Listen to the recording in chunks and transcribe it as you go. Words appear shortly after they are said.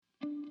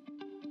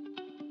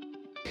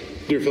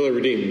Dear fellow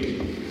redeemed,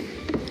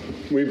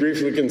 we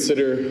briefly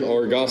consider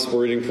our gospel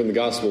reading from the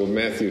Gospel of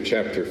Matthew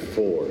chapter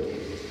 4.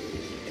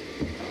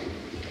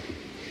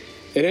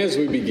 And as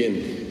we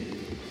begin,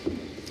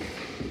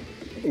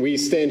 we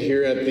stand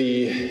here at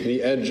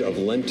the edge of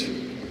Lent,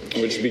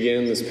 which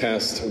began this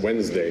past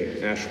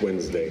Wednesday, Ash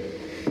Wednesday.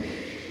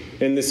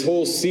 And this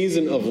whole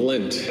season of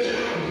Lent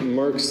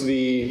marks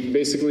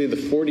basically the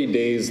 40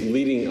 days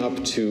leading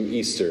up to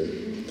Easter.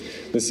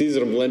 The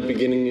season of Lent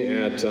beginning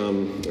at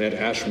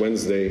Ash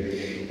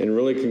Wednesday and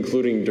really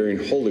concluding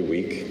during Holy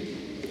Week.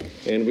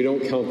 And we don't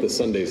count the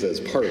Sundays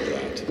as part of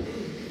that.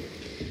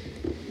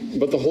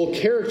 But the whole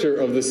character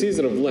of the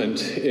season of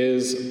Lent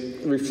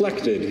is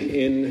reflected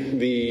in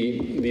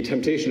the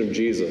temptation of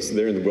Jesus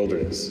there in the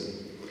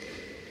wilderness.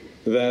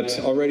 That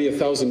already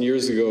 1,000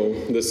 years ago,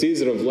 the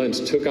season of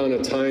Lent took on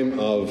a time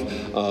of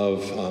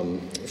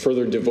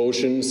further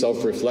devotion,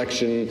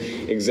 self-reflection,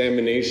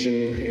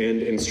 examination,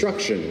 and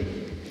instruction.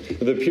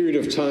 The period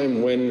of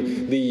time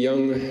when the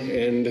young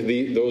and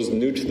those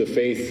new to the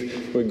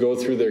faith would go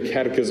through their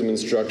catechism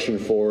instruction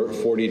for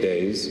 40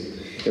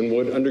 days and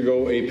would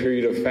undergo a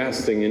period of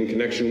fasting in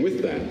connection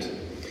with that,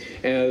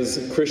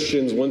 as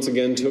Christians once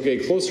again took a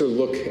closer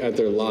look at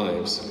their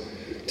lives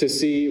to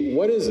see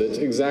what is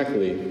it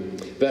exactly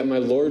that my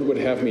Lord would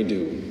have me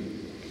do,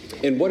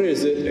 and what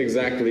is it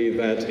exactly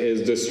that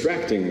is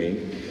distracting me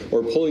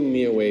or pulling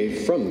me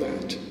away from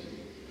that.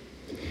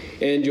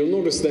 And you'll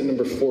notice that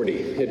number 40,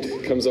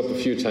 it comes up a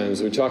few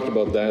times. We talked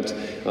about that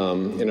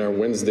in our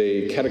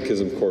Wednesday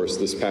catechism course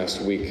this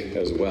past week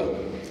as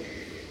well.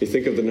 You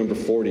think of the number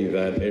 40,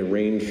 that it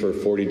rained for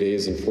 40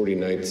 days and 40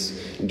 nights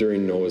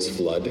during Noah's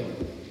flood,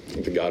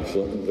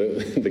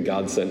 the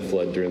God-sent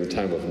flood during the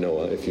time of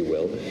Noah, if you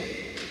will.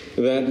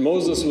 That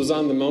Moses was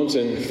on the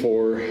mountain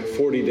for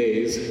 40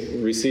 days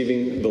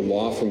receiving the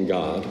law from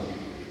God.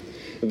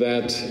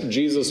 That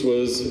Jesus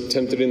was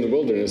tempted in the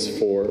wilderness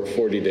for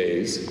 40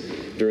 days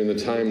during the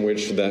time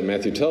which that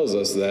Matthew tells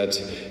us that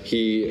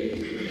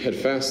he had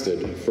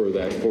fasted for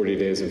that 40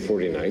 days and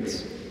 40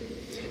 nights.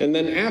 And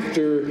then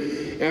after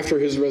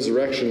his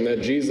resurrection,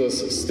 that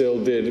Jesus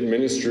still did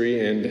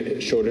ministry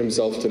and showed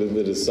himself to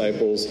the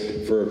disciples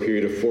for a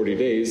period of 40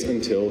 days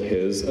until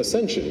his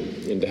ascension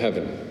into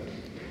heaven.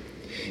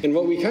 And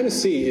what we kind of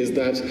see is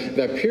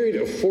that period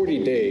of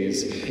 40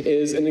 days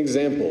is an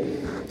example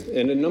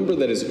and a number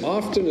that is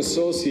often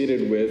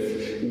associated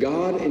with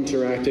God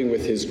interacting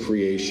with his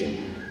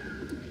creation.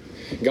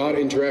 God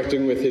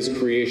interacting with his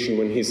creation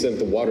when he sent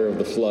the water of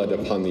the flood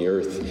upon the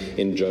earth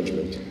in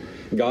judgment.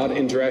 God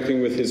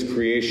interacting with his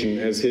creation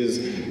as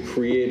his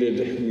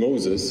created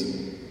Moses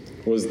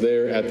was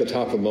there at the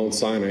top of Mount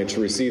Sinai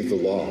to receive the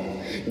law.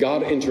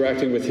 God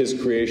interacting with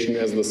his creation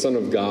as the Son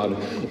of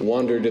God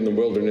wandered in the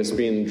wilderness,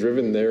 being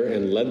driven there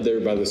and led there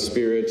by the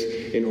Spirit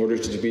in order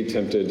to be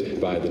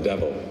tempted by the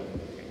devil.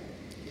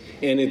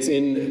 And it's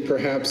in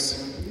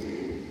perhaps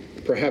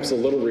a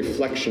little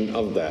reflection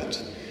of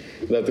that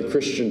the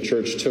Christian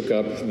church took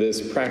up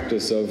this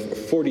practice of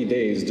 40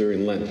 days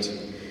during Lent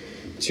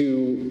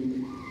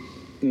to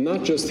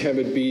not just have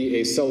it be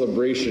a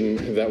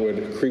celebration that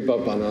would creep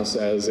up on us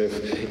as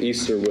if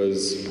Easter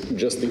was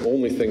just the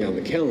only thing on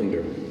the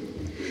calendar,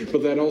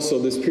 but that also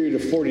this period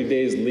of 40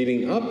 days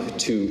leading up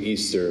to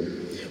Easter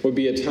would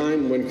be a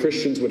time when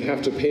Christians would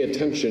have to pay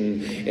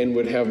attention and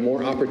would have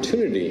more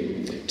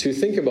opportunity to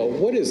think about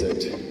what is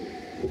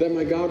it that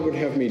my God would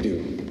have me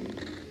do?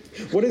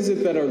 What is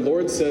it that our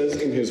Lord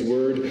says in his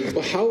word?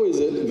 Well, how is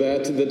it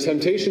that the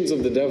temptations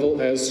of the devil,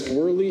 as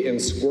squirrely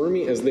and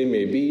squirmy as they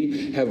may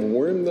be, have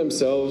wormed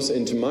themselves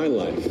into my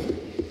life?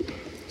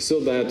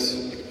 So that,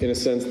 in a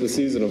sense, the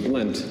season of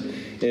Lent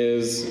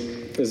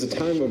is a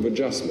time of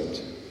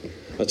adjustment,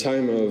 a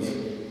time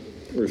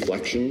of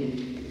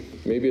reflection,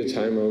 maybe a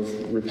time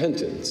of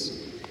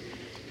repentance.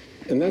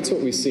 And that's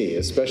what we see,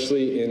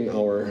 especially in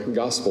our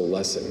gospel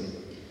lesson,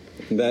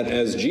 that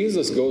as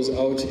Jesus goes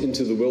out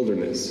into the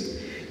wilderness,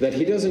 that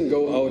he doesn't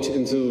go out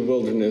into the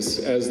wilderness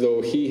as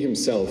though he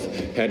himself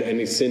had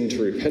any sin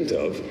to repent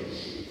of,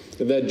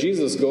 that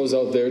Jesus goes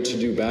out there to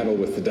do battle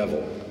with the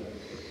devil.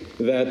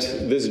 That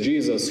this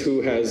Jesus,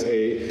 who has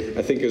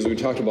I think as we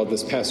talked about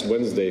this past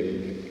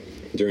Wednesday,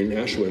 during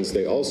Ash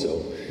Wednesday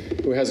also,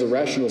 who has a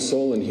rational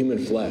soul and human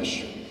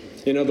flesh.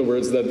 In other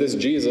words, that this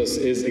Jesus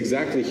is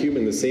exactly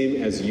human, the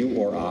same as you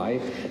or I,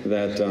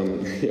 that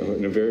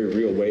in a very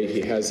real way, he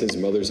has his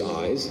mother's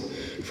eyes,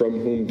 from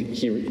whom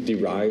he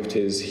derived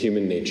his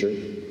human nature.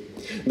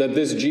 That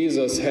this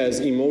Jesus has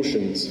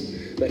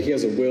emotions, that he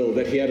has a will,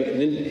 that he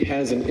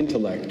has an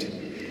intellect,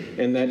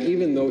 and that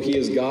even though he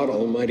is God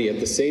Almighty,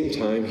 at the same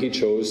time, he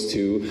chose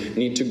to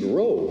need to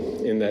grow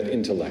in that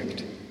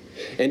intellect.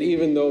 And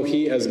even though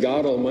he, as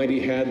God Almighty,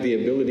 had the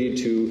ability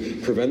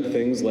to prevent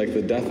things like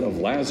the death of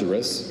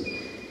Lazarus,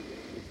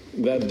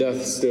 that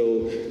death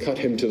still cut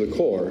him to the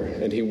core,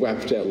 and he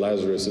wept at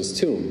Lazarus'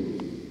 tomb.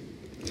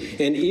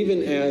 And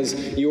even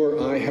as you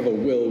or I have a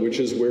will, which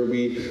is where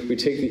we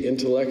take the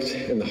intellect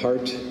and the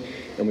heart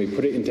and we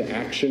put it into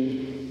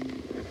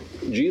action,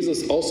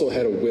 Jesus also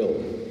had a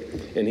will.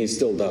 and he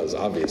still does,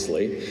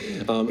 obviously.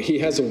 He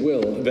has a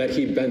will that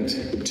he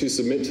bent to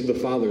submit to the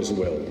Father's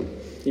will,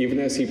 even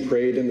as he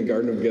prayed in the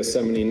Garden of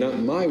Gethsemane, not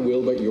my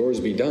will, but yours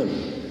be done.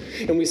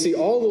 And we see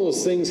all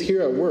those things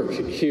here at work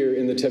here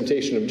in the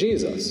temptation of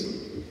Jesus.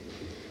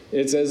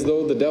 It's as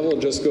though the devil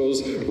just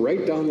goes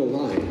right down the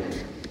line.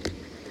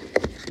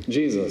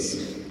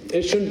 Jesus,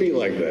 it shouldn't be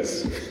like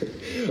this.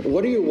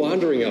 What are you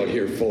wandering out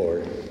here for?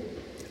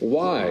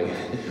 Why?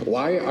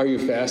 Why are you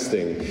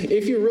fasting?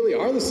 If you really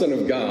are the Son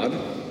of God,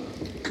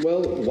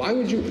 well, why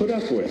would you put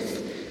up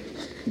with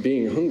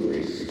being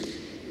hungry?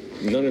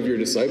 None of your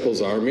disciples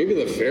are. Maybe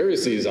the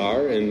Pharisees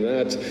are, and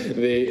that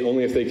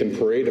only if they can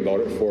parade about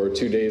it for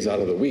 2 days out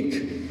of the week.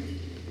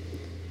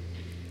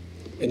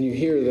 And you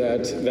hear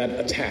that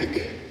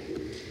attack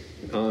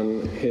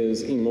on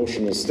his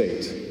emotional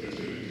state.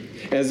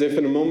 As if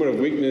in a moment of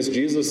weakness,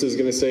 Jesus is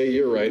going to say,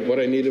 you're right, what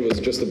I needed was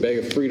just a bag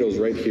of Fritos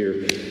right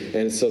here,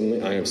 and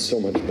suddenly I am so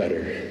much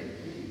better.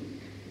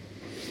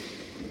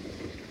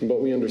 But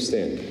we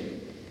understand.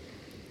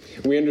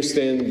 We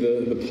understand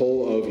the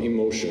pull of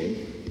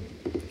emotion.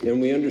 And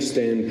we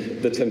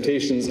understand the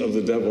temptations of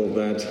the devil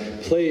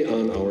that play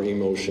on our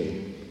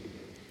emotion,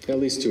 at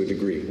least to a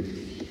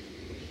degree.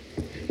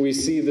 We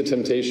see the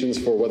temptations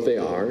for what they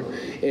are,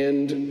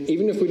 and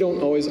even if we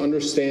don't always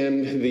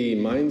understand the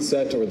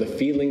mindset or the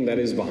feeling that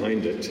is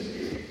behind it,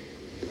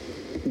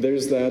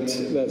 there's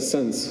that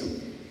sense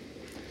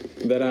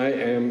that I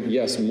am,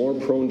 yes, more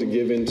prone to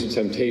give in to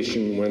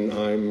temptation when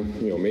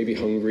I'm, maybe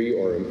hungry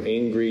or I'm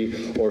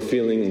angry or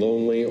feeling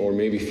lonely or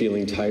maybe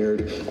feeling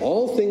tired.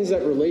 All things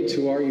that relate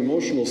to our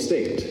emotional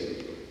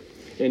state.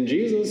 And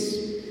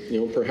Jesus,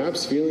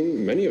 perhaps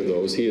feeling many of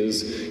those. He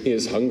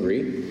is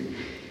hungry.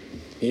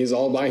 He's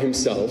all by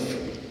himself.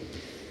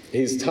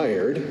 He's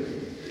tired.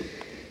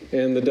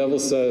 And the devil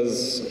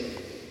says,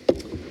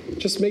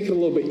 just make it a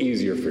little bit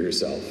easier for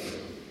yourself.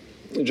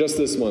 Just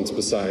this once,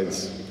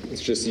 besides,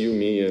 it's just you,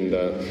 me, and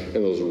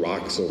those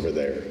rocks over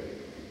there.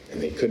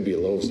 And they could be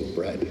loaves of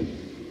bread.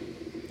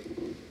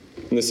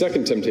 And the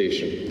second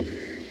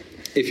temptation,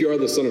 if you are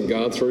the Son of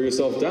God, throw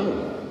yourself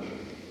down.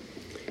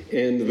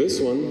 And this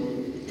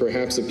one,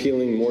 perhaps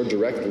appealing more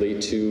directly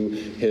to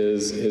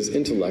his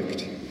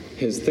intellect,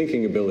 his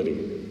thinking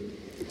ability.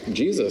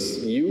 Jesus,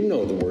 you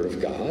know the Word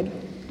of God.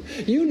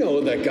 You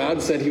know that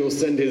God said he will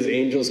send his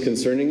angels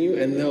concerning you,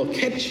 and they'll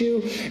catch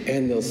you,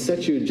 and they'll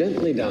set you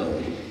gently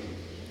down.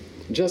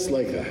 Just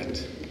like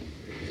that.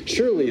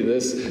 Surely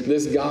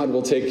this God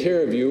will take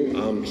care of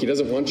you. He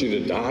doesn't want you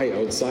to die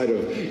outside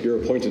of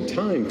your appointed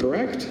time,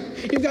 correct?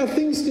 You've got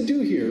things to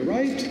do here,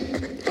 right?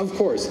 Of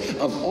course.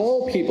 Of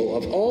all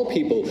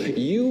people,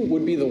 you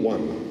would be the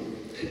one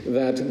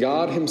that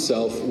God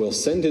himself will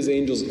send his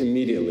angels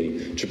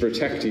immediately to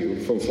protect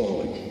you from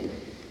falling.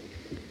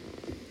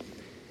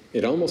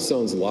 It almost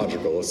sounds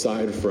logical,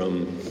 aside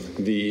from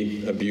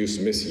the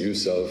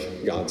misuse of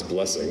God's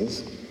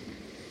blessings.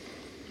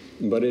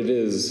 But it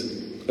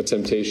is a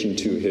temptation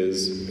to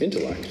his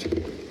intellect.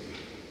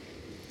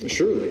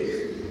 Surely,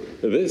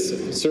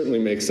 this certainly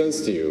makes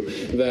sense to you,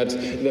 that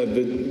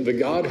the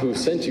God who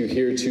sent you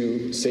here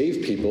to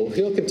save people,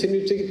 he'll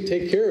continue to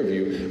take care of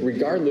you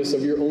regardless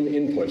of your own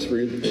input,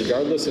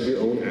 regardless of your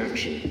own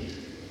action.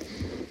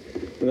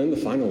 And then the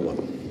final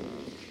one.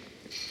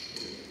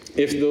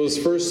 If those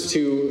first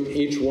two,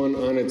 each one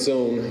on its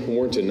own,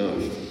 weren't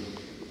enough,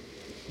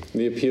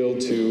 the appeal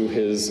to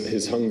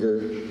his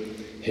hunger,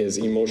 his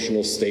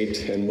emotional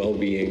state and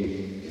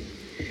well-being.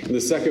 The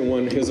second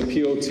one, his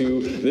appeal to,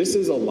 this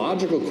is a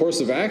logical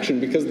course of action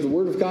because the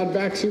Word of God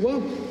backs you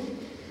up.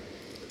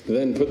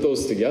 Then put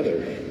those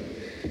together.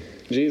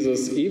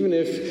 Jesus, even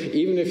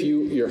if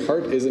your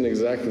heart isn't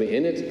exactly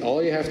in it,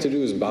 all you have to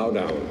do is bow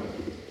down.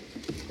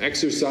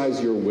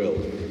 Exercise your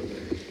will.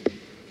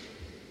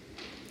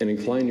 And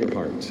incline your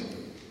heart.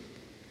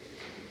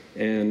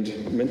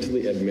 And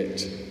mentally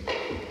admit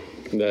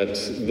that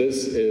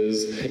this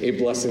is a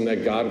blessing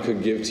that God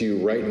could give to you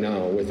right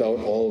now without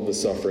all of the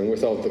suffering,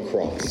 without the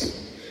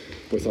cross,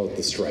 without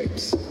the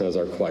stripes, as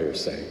our choir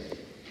sang.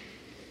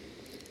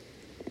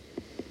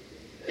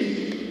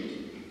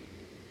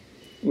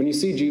 When you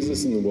see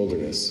Jesus in the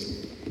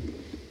wilderness,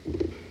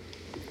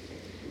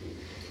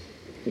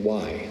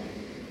 why?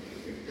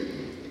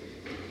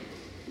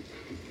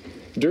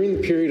 During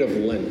the period of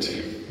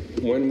Lent,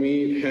 when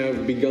we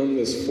have begun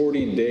this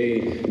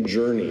 40-day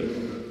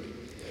journey,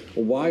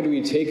 why do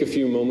we take a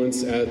few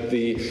moments at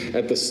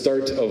the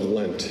start of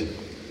Lent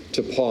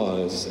to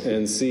pause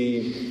and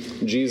see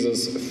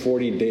Jesus'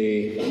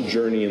 40-day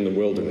journey in the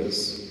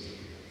wilderness?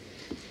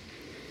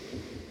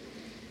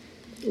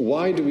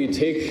 Why do we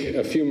take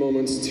a few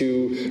moments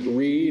to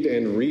read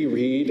and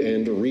reread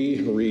and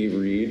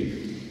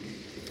reread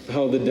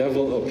how the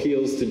devil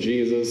appeals to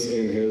Jesus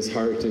in his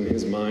heart, in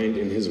his mind,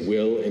 in his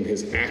will, in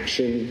his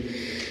action?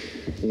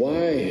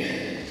 Why?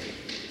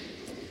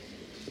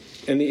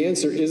 And the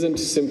answer isn't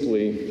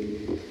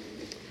simply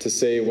to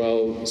say,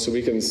 well, so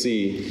we can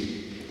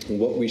see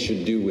what we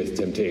should do with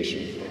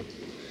temptation.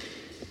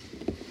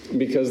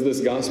 Because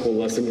this gospel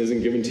lesson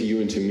isn't given to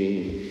you and to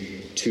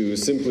me to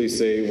simply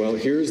say, well,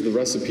 here's the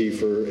recipe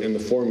for and the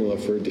formula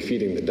for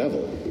defeating the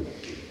devil.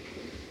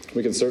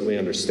 We can certainly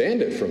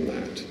understand it from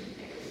that,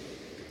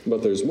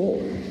 but there's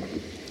more.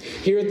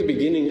 Here at the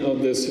beginning of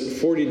this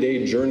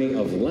 40-day journey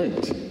of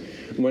Lent,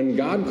 when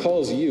God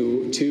calls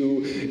you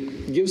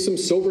to give some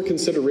sober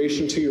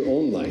consideration to your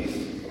own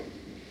life,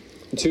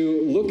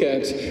 to look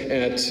at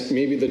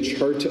maybe the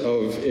chart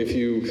of, if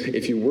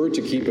you were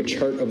to keep a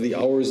chart of the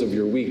hours of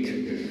your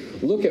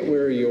week, look at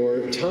where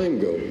your time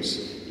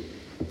goes.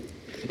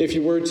 If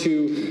you were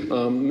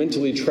to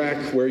mentally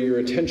track where your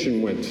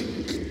attention went,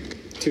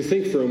 to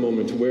think for a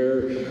moment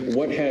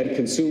what had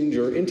consumed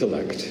your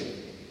intellect,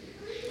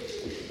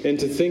 and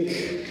to think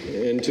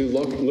and to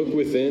look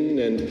within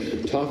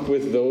and talk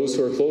with those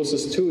who are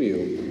closest to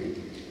you.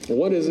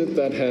 What is it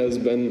that has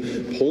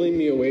been pulling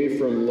me away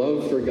from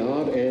love for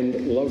God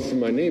and love for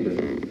my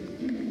neighbor?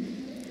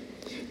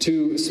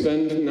 To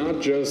spend not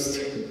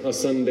just a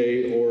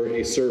Sunday or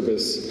a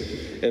service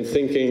and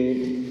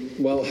thinking,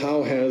 well,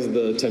 how has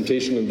the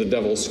temptation of the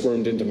devil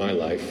squirmed into my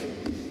life?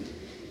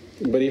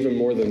 But even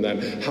more than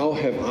that, how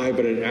have I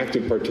been an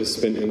active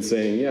participant in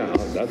saying, yeah,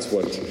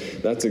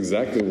 that's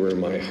exactly where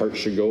my heart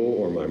should go,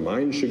 or my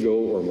mind should go,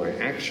 or my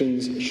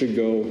actions should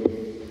go?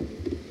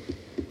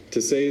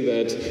 To say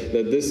that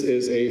this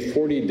is a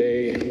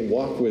 40-day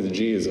walk with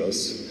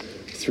Jesus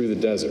through the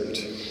desert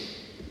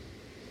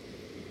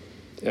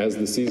as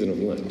the season of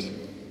Lent.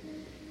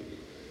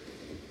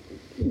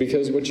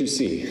 Because what you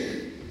see,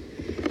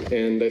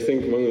 and I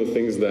think one of the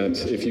things that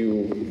if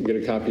you get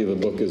a copy of the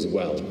book as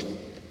well,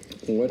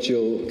 what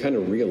you'll kind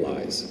of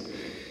realize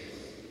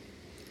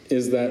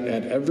is that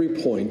at every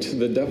point,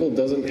 the devil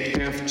doesn't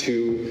have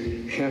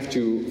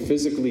to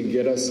physically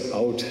get us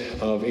out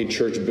of a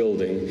church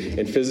building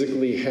and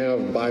physically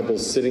have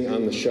Bibles sitting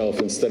on the shelf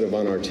instead of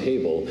on our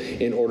table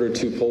in order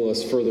to pull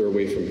us further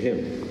away from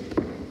him.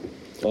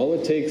 All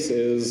it takes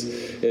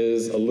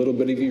is a little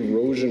bit of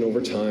erosion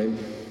over time,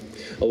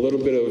 a little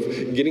bit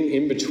of getting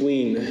in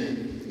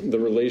between the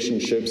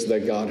relationships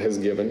that God has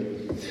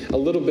given, a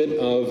little bit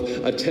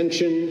of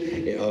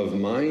attention of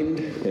mind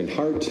and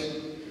heart,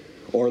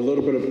 or a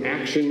little bit of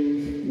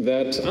action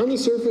that on the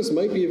surface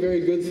might be a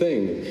very good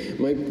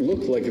thing, might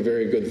look like a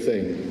very good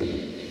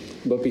thing,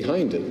 but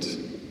behind it,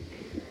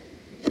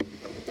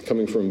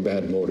 coming from a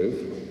bad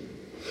motive,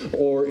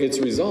 or its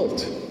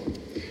result,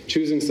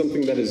 choosing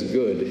something that is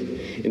good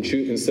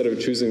instead of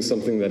choosing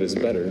something that is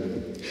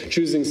better,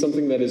 choosing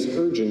something that is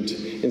urgent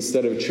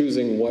instead of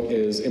choosing what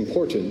is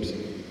important,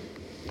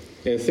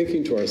 and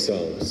thinking to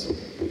ourselves,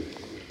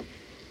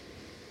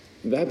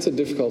 that's a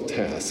difficult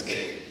task.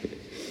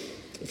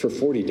 For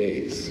 40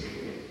 days.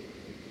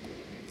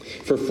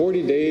 For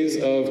 40 days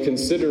of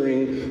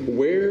considering,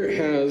 where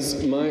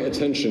has my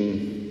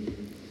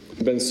attention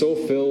been so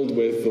filled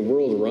with the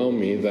world around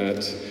me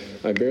that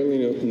I barely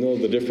know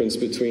the difference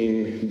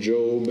between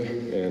Job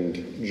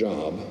and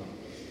Job?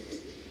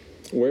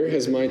 Where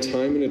has my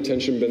time and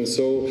attention been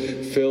so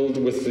filled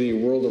with the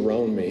world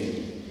around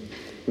me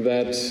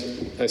that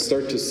I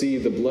start to see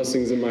the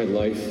blessings in my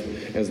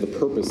life as the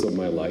purpose of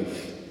my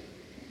life?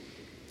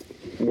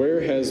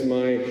 Where has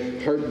my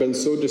heart been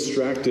so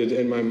distracted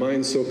and my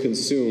mind so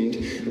consumed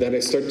that I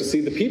start to see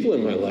the people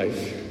in my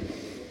life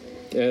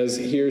as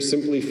here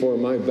simply for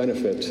my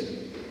benefit?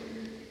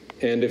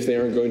 And if they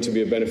aren't going to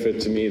be a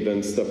benefit to me,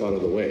 then step out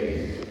of the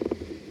way.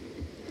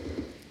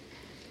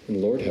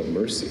 And Lord, have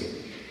mercy.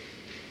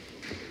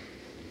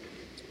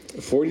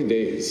 40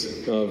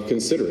 days of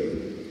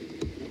considering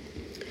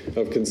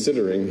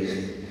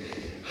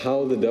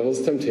how the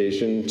devil's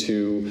temptation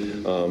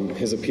to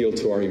his appeal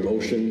to our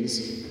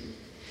emotions,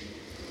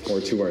 or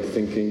to our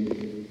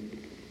thinking,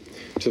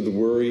 to the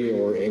worry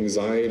or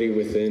anxiety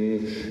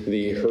within,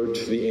 the hurt,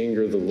 the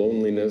anger, the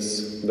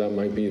loneliness that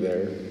might be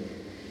there,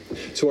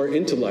 to our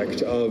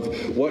intellect of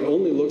what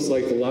only looks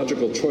like the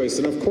logical choice.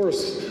 And of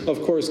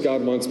course,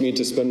 God wants me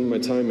to spend my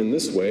time in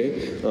this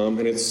way,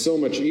 and it's so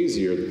much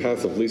easier, the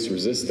path of least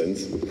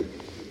resistance,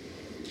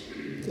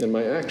 and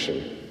my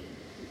action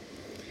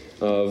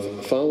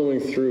of following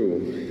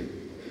through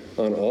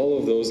on all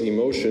of those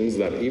emotions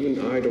that even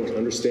I don't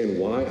understand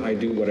why I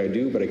do what I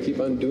do, but I keep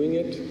on doing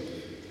it.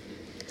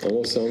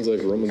 Almost sounds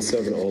like Romans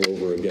 7 all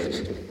over again.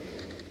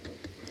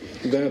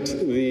 That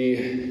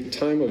the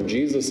time of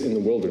Jesus in the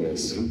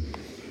wilderness,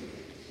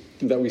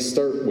 that we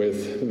start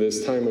with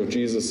this time of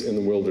Jesus in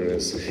the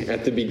wilderness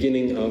at the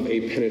beginning of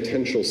a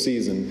penitential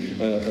season,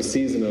 a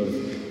season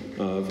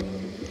of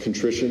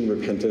contrition,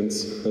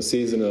 repentance, a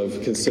season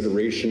of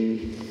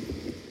consideration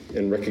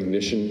and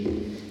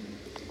recognition,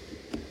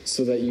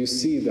 so that you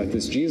see that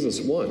this Jesus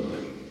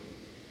won.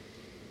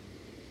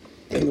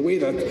 And the way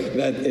that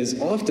is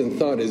often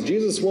thought is,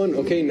 Jesus won,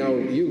 okay, now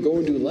you go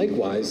and do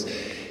likewise.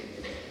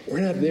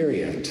 We're not there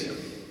yet.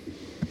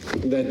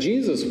 That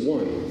Jesus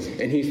won,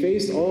 and he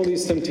faced all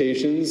these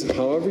temptations,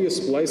 however you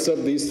splice up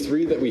these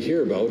three that we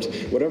hear about,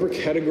 whatever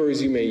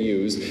categories you may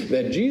use,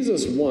 that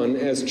Jesus won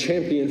as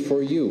champion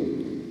for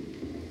you.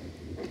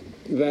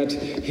 That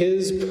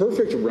his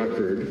perfect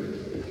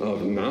record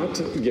of not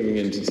giving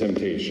in to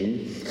temptation,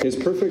 his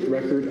perfect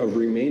record of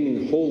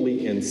remaining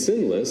holy and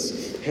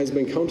sinless has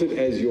been counted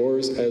as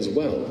yours as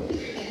well.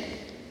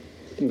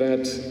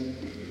 That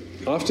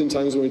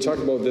oftentimes when we talk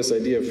about this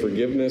idea of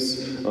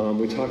forgiveness,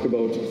 we talk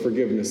about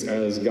forgiveness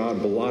as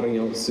God blotting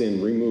out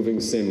sin, removing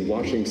sin,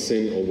 washing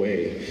sin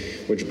away,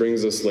 which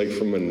brings us like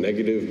from a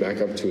negative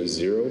back up to a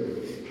zero.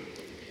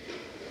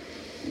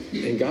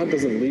 And God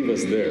doesn't leave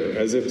us there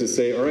as if to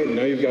say, all right,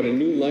 now you've got a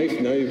new life,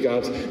 now you've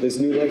got this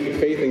new life of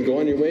faith, and go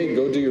on your way,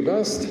 go do your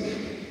best.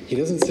 He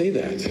doesn't say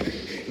that.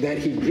 That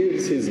he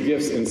gives his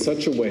gifts in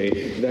such a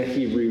way that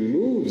he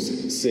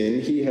removes sin,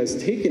 he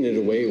has taken it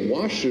away,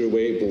 washed it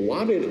away,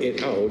 blotted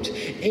it out,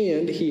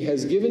 and he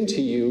has given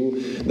to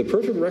you the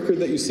perfect record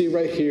that you see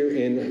right here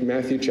in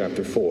Matthew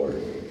chapter 4.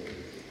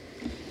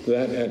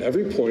 That at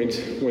every point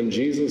when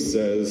Jesus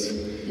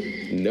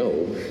says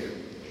no,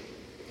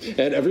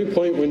 at every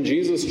point when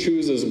Jesus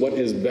chooses what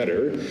is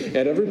better,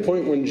 at every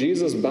point when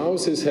Jesus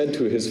bows his head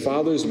to his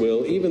Father's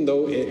will, even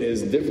though it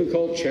is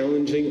difficult,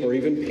 challenging, or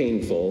even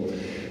painful,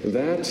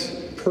 that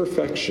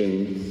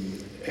perfection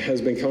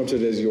has been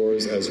counted as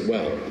yours as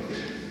well.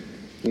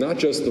 Not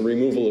just the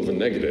removal of a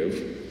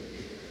negative,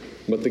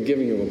 but the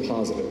giving of a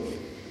positive.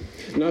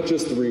 Not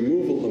just the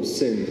removal of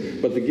sin,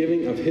 but the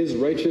giving of his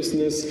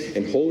righteousness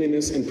and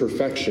holiness and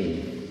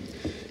perfection.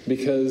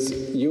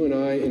 Because you and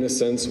I, in a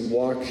sense,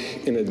 walk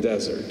in a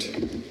desert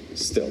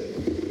still,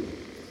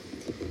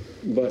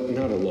 but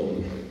not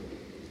alone.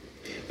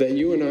 That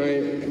you and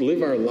I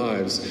live our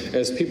lives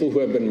as people who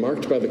have been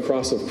marked by the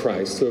cross of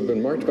Christ, who have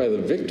been marked by the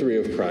victory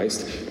of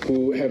Christ,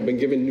 who have been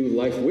given new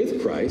life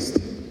with Christ,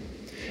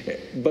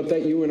 but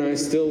that you and I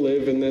still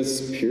live in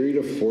this period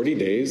of 40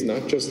 days,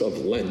 not just of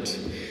Lent,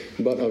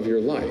 but of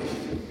your life.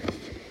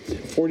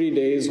 40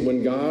 days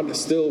when God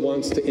still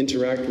wants to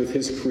interact with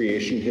his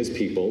creation, his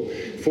people.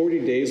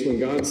 40 days when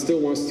God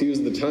still wants to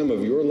use the time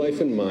of your life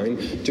and mine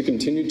to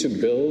continue to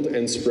build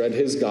and spread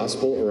his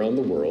gospel around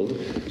the world.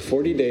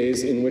 40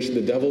 days in which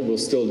the devil will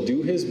still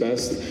do his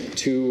best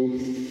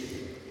to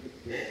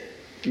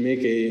make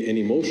an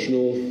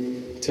emotional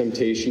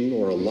temptation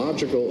or a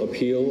logical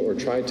appeal or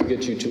try to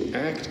get you to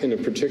act in a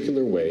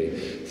particular way.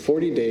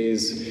 40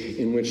 days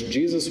in which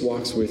Jesus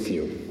walks with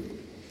you.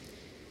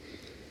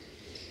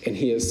 And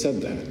he has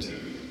said that.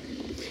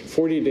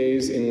 40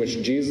 days in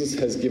which Jesus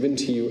has given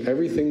to you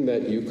everything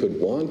that you could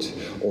want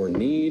or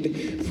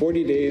need.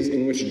 40 days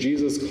in which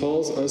Jesus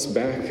calls us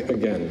back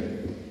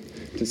again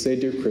to say,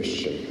 dear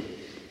Christian,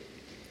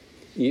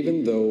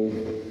 even though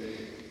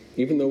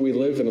we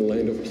live in a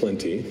land of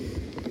plenty,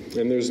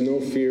 and there's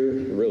no fear,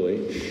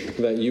 really,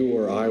 that you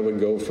or I would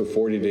go for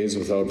 40 days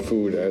without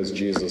food as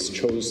Jesus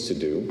chose to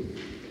do,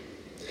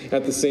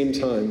 at the same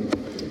time,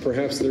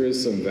 perhaps there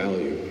is some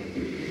value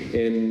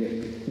in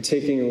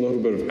taking a little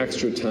bit of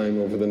extra time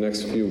over the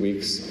next few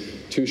weeks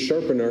to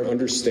sharpen our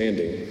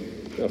understanding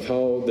of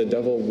how the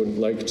devil would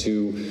like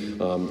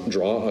to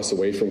draw us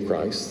away from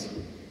Christ,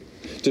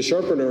 to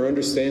sharpen our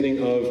understanding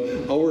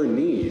of our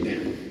need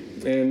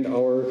and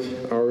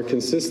our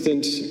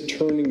consistent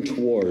turning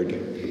toward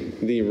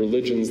the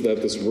religions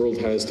that this world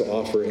has to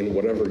offer in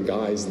whatever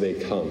guise they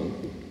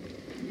come.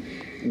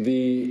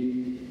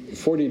 The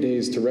 40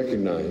 days to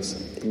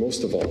recognize,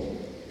 most of all,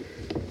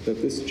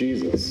 that this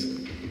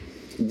Jesus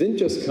didn't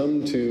just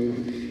come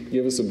to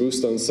give us a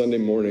boost on Sunday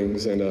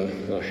mornings and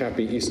a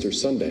happy Easter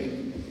Sunday.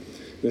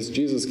 This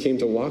Jesus came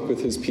to walk with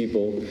his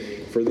people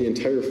for the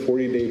entire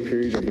 40-day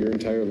period of your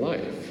entire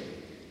life.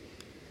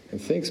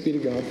 And thanks be to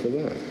God for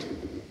that.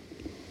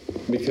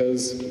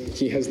 Because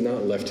he has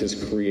not left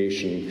his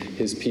creation,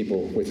 his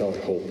people, without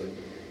hope.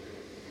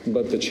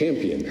 But the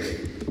champion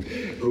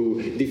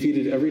who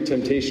defeated every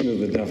temptation of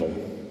the devil,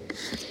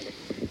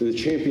 the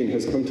champion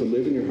has come to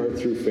live in your heart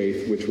through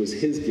faith, which was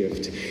his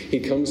gift. He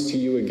comes to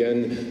you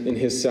again in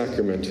his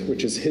sacrament,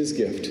 which is his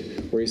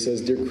gift, where he says,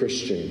 dear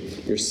Christian,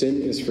 your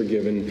sin is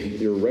forgiven.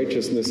 Your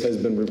righteousness has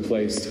been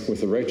replaced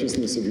with the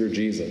righteousness of your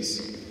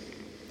Jesus.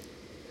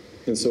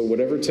 And so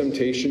whatever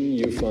temptation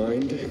you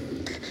find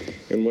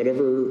and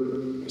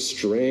whatever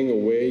straying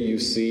away you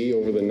see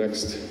over the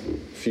next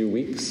few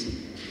weeks,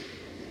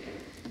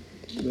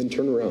 then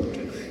turn around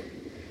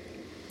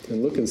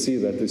and look and see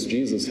that this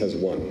Jesus has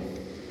won.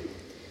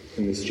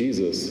 And this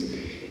Jesus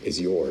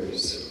is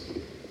yours.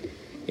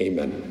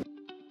 Amen.